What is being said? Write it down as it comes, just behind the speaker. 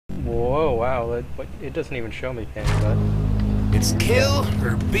Whoa, wow, it doesn't even show me ping, but... It's kill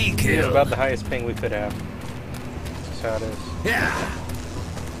or be killed. It's about the highest ping we could have. This is how it is. Yeah.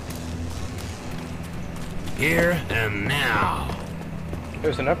 Here and now.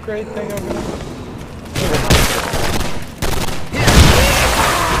 There's an upgrade thing over there?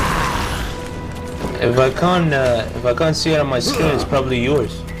 If I can't see it on my screen, it's probably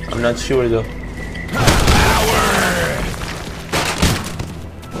yours. I'm not sure though.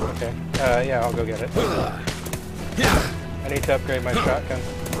 Okay. Yeah, I'll go get it. I need to upgrade my shotgun.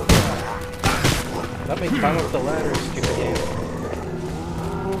 Let me climb up the ladder, stupid game.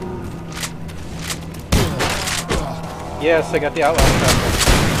 Yes, I got the outlaw shotgun.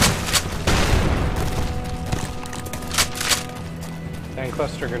 And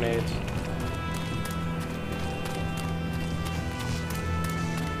cluster grenades.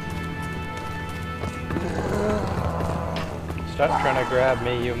 Stop trying to grab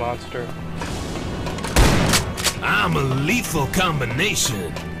me, you monster. I'm a lethal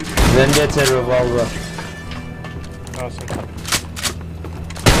combination. Then get a revolver. Awesome.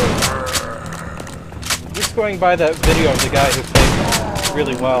 Just going by that video of the guy who played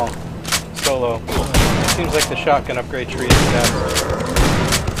really well solo. It seems like the shotgun upgrade tree is best.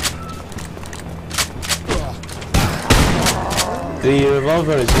 The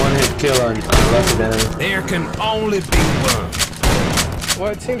revolver is one hit kill on rocket enemy. There can only be one.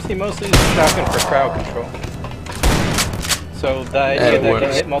 Well, it seems he mostly uses shotgun for crowd control. So the idea that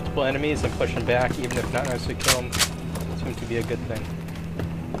can hit multiple enemies and push them back, even if not necessarily kill them, seems to be a good thing.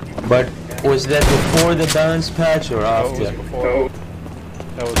 But was that before the balance patch or after? No, it was before.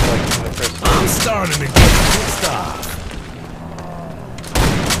 That was like in the first one. I'm starting to get pissed off.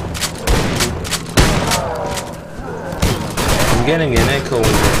 I'm getting an echo when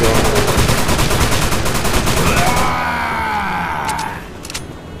you're going.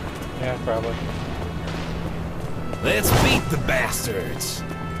 Yeah, probably. Let's beat the bastards.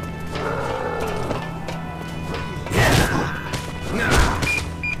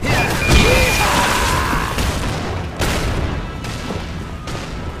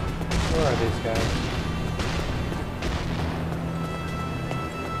 Where are these guys?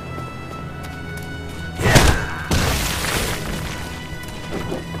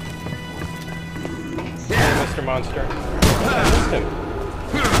 Hey, Mr. Monster. I missed him.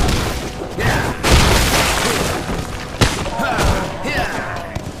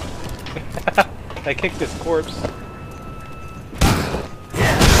 I kicked his corpse.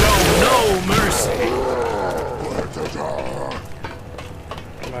 Show no mercy.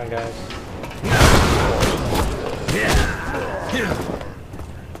 Come on, guys.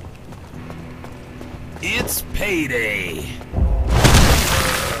 It's payday.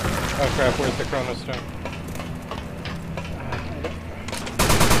 Oh crap, where's the chrono stone?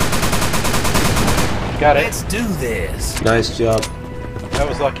 Got it. Let's do this. Nice job. That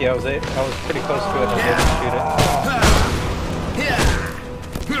was lucky. I was pretty close to it. I was able to shoot it.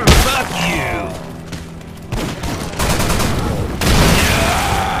 Fuck you.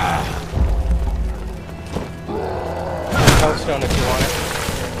 Hellstone if you want it.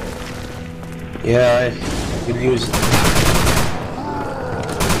 Yeah, I could use it.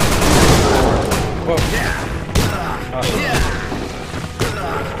 Whoa. Awesome.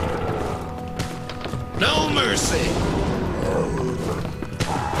 No mercy.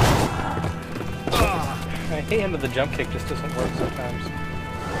 I hate him, but the jump kick just doesn't work sometimes.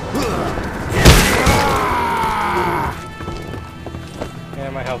 Yeah,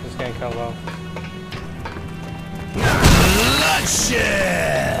 my health is getting kind of low.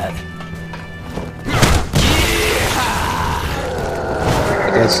 Bloodshed. I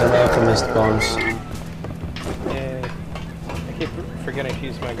got some alchemist bombs. Yay. I keep forgetting to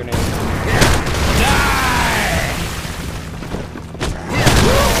use my grenade.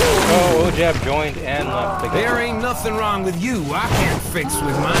 Oh, Ojab joined and left the game. There ain't nothing wrong with you. I can't fix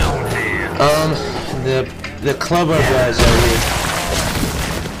with my own hands. The clubber guys are here.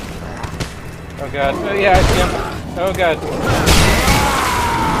 Oh god. Oh yeah, I see him. Oh god.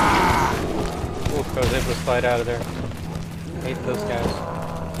 Oof, I was able to slide out of there. Hate those guys.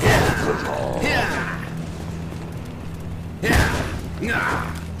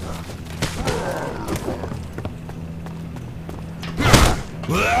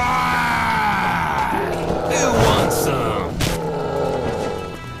 Who wants some?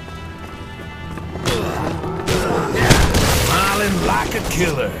 Smiling like a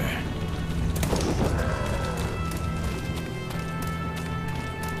killer.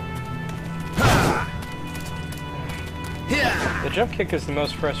 The jump kick is the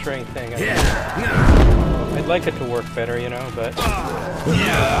most frustrating thing. I'd like it to work better, you know, but...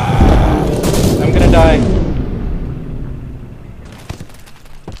 gonna die.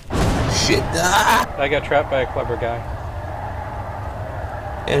 Shit. Ah! I got trapped by a clever guy.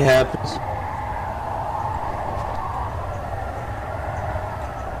 It happens.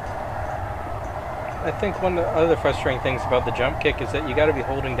 I think one of the other frustrating things about the jump kick is that you gotta be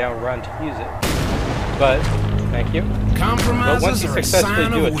holding down run to use it. But, thank you. But once you successfully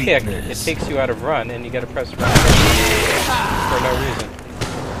do a kick, it takes you out of run and you gotta press run for no reason.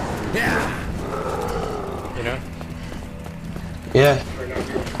 You know? Yeah.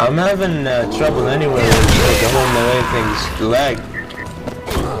 I'm having trouble anyway with the whole melee thing's lag.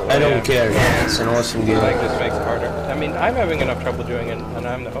 I don't care. It's an awesome game. Lag just makes it harder. I mean, I'm having enough trouble doing it and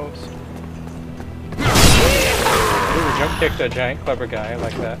I'm the host. Ooh, jump kicked a giant clever guy. I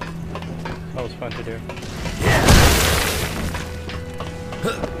like that. That was fun to do.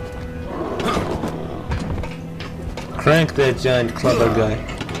 Crank that giant clever guy.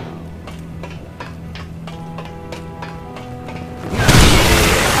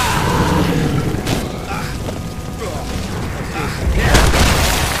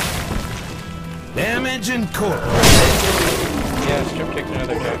 Damage incorporated. Yeah, jump kicked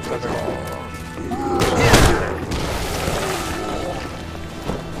another giant clever guy.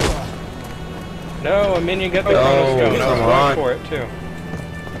 No, a minion got the chrono stone. I was going for it too.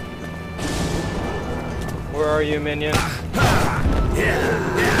 Where are you, minion?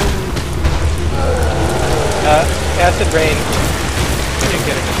 Acid rain. I didn't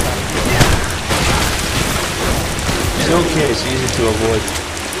get it this time. It's okay, it's easy to avoid.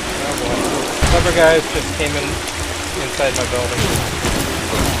 Oh boy. Clever guys just came in inside my building.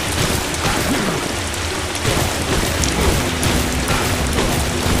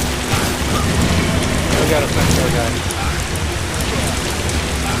 I got a pencil guy.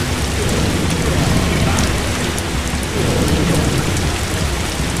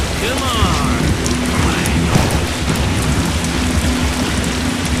 Come on.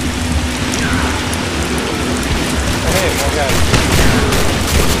 Hey, more guys.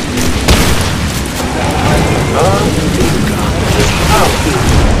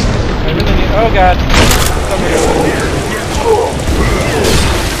 Oh god. Over here.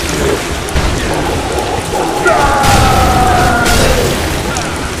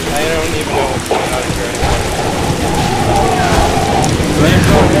 I don't even know what's going on here anymore.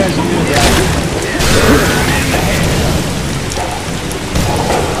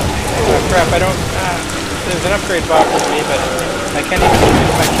 Oh crap, I don't... there's an upgrade box for me, but I can't even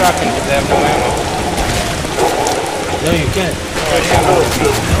use my shotgun because I have no ammo. No, you can't. Oh, I can.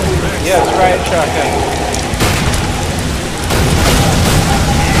 Yes, right, shotgun.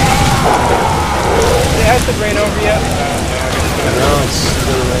 Is the acid rain over yet? No, it's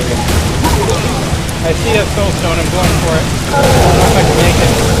still raining. I see a soul stone, I'm going for it. I don't know if I can make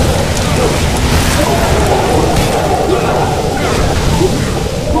it.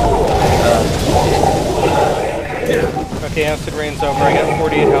 Okay, acid rain's over. I got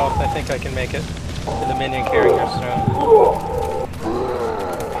 48 health. I think I can make it to the minion character stone.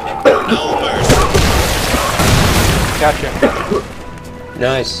 Gotcha.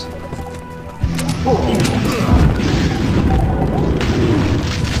 Nice.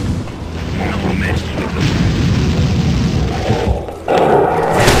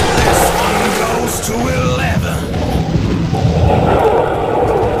 This one goes to 11.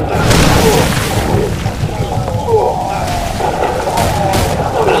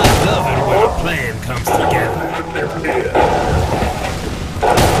 I love it when a plan comes together.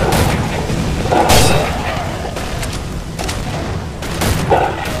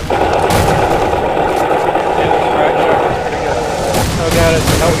 Oh god, it's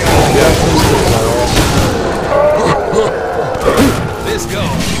This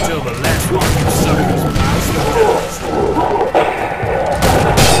goes until the last one you suckers pass the test.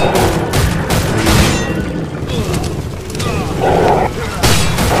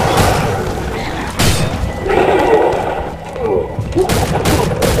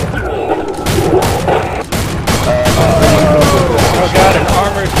 Oh god, an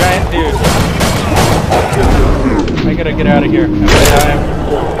armored giant dude. I gotta get out of here. I'm gonna die.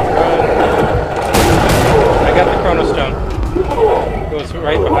 I got the chrono stone. It goes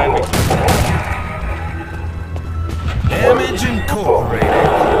right behind me. Damage incorporated.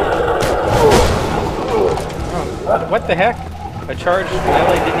 Oh, what the heck? A charged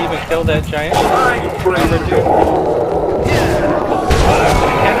melee didn't even kill that giant armored dude. I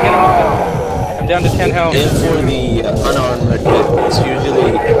can't get him with it. I'm down to 10 health. And for the unarmored hit, it's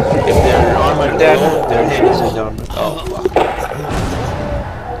usually, if they're armored dead, their head isn't armored. Oh, fuck.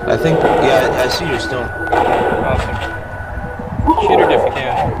 I think, yeah, I see your stone. Awesome. Shoot it if you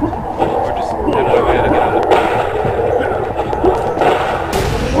can. Or just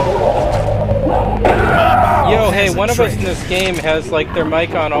one of us in this game has like their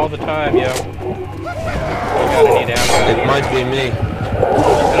mic on all the time, yo. I gotta need ammo. It might be me.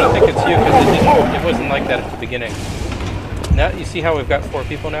 I don't think it's you because it wasn't like that at the beginning. Now you see how we've got 4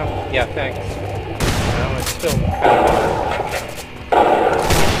 people now? Yeah, thanks. No, it's still kind of.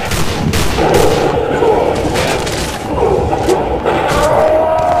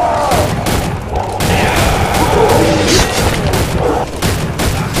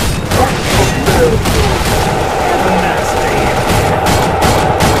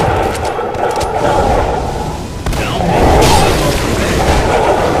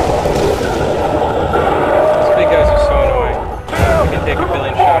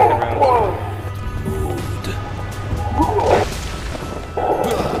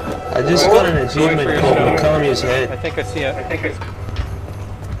 I just got an achievement called Macamia's Head. I think I see it.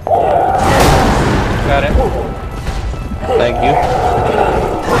 Got it. Thank you.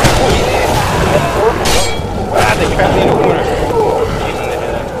 Ah, they trapped me in a corner.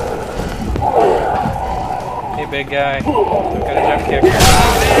 Hey, big guy. Got a jump kick.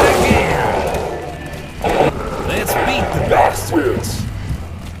 Let's beat the bastards.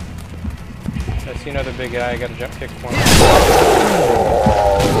 I see another big guy. I got a jump kick for him.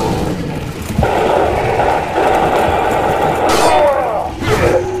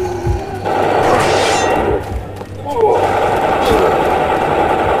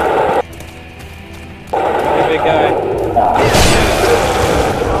 Hey, big guy.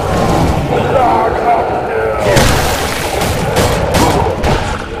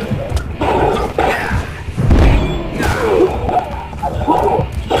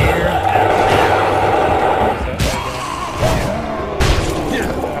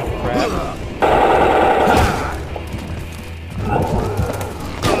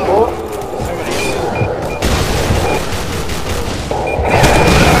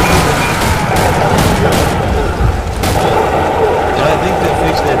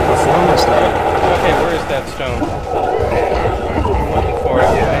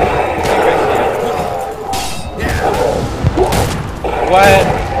 What?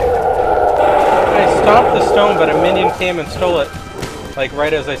 I stomped the stone, but a minion came and stole it. Like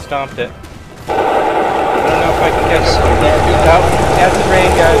right as I stomped it. I don't know if I can catch up. Oh, acid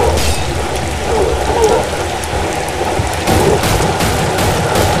rain, guys.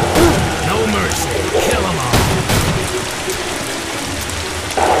 No mercy. Kill them all.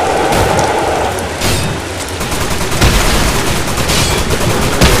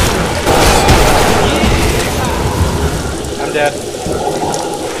 I'm dead.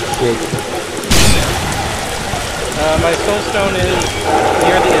 My soul stone is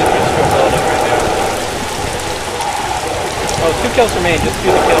near the entrance to a building right now. Oh, 2 kills remain. Just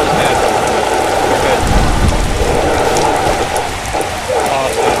do the kills, man.